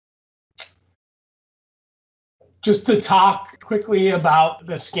Just to talk quickly about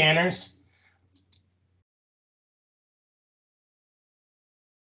the scanners.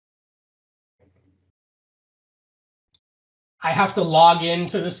 I have to log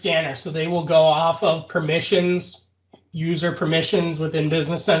into the scanner, so they will go off of permissions, user permissions within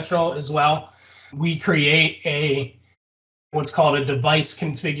Business Central as well. We create what's called a device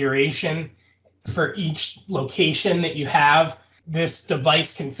configuration for each location that you have. This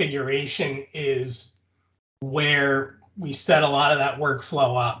device configuration is where we set a lot of that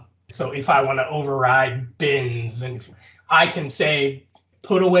workflow up. So if I want to override bins, and I can say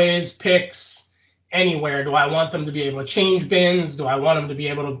putaways, picks, anywhere. Do I want them to be able to change bins? Do I want them to be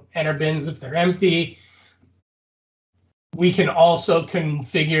able to enter bins if they're empty? We can also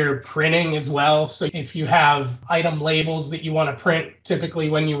configure printing as well. So if you have item labels that you want to print, typically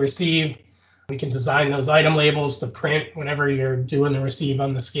when you receive, we can design those item labels to print whenever you're doing the receive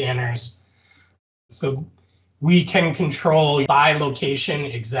on the scanners. So we can control by location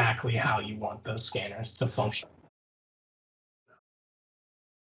exactly how you want those scanners to function.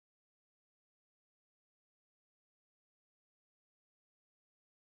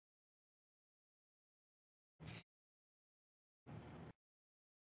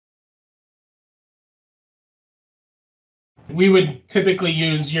 We would typically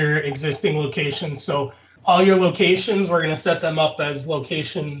use your existing locations. So all your locations, we're going to set them up as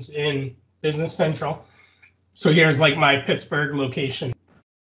locations in Business Central. So here's like my Pittsburgh location.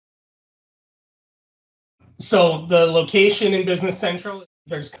 So the location in Business Central,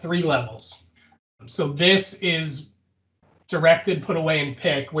 there's 3 levels. So this is directed, put away, and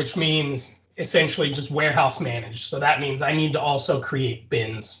pick, which means essentially just warehouse managed. So that means I need to also create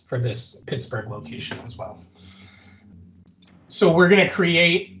bins for this Pittsburgh location as well. So we're going to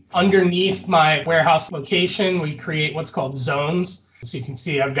create underneath my warehouse location, we create what's called zones. So you can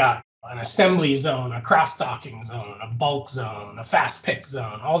see I've got an assembly zone, a cross-docking zone, a bulk zone, a fast pick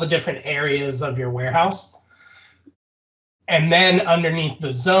zone, all the different areas of your warehouse. And then underneath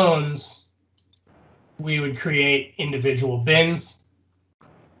the zones, we would create individual bins.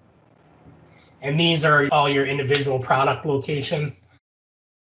 And these are all your individual product locations.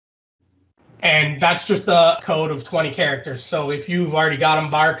 And that's just a code of 20 characters. So if you've already got them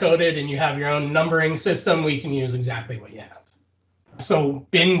barcoded and you have your own numbering system, we can use exactly what you have. So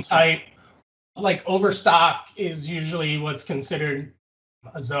bin type, like overstock is usually what's considered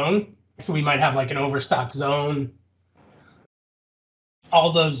a zone. So we might have like an overstock zone.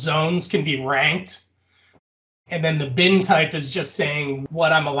 All those zones can be ranked. And then the bin type is just saying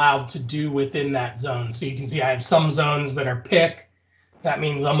what I'm allowed to do within that zone. So you can see I have some zones that are pick. That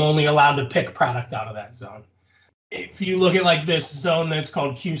means I'm only allowed to pick product out of that zone. If you look at like this zone that's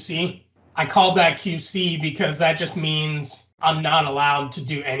called QC, I called that QC because that just means I'm not allowed to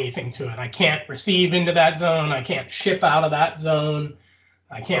do anything to it. I can't receive into that zone. I can't ship out of that zone.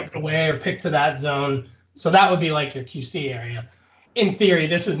 I can't put away or pick to that zone. So that would be like your QC area. In theory,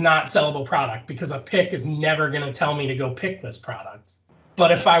 this is not sellable product because a pick is never going to tell me to go pick this product.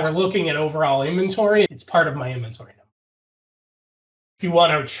 But if I were looking at overall inventory, it's part of my inventory. If you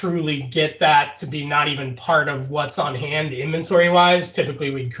want to truly get that to be not even part of what's on hand inventory wise, typically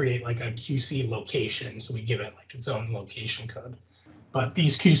we'd create like a QC location. So we give it like its own location code. But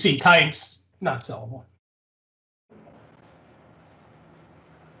these QC types, not sellable.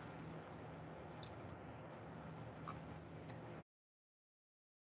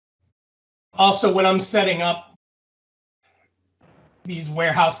 Also, when I'm setting up these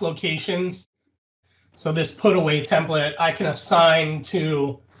warehouse locations, so this put away template, I can assign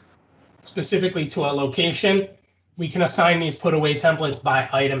to specifically to a location. We can assign these put away templates by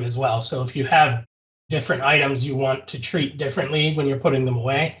item as well. So if you have different items you want to treat differently when you're putting them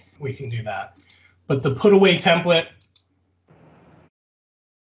away, we can do that. But the put away template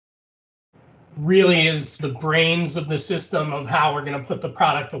really is the brains of the system of how we're going to put the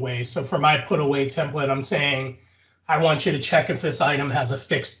product away. So for my put away template, I'm saying, I want you to check if this item has a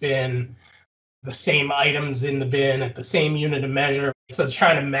fixed bin, the same items in the bin at the same unit of measure. So it's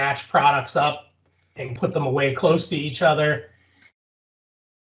trying to match products up and put them away close to each other.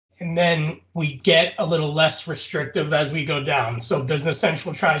 And then we get a little less restrictive as we go down. So Business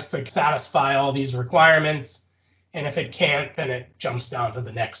Central tries to satisfy all these requirements. And if it can't, then it jumps down to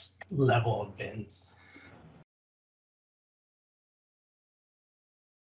the next level of bins.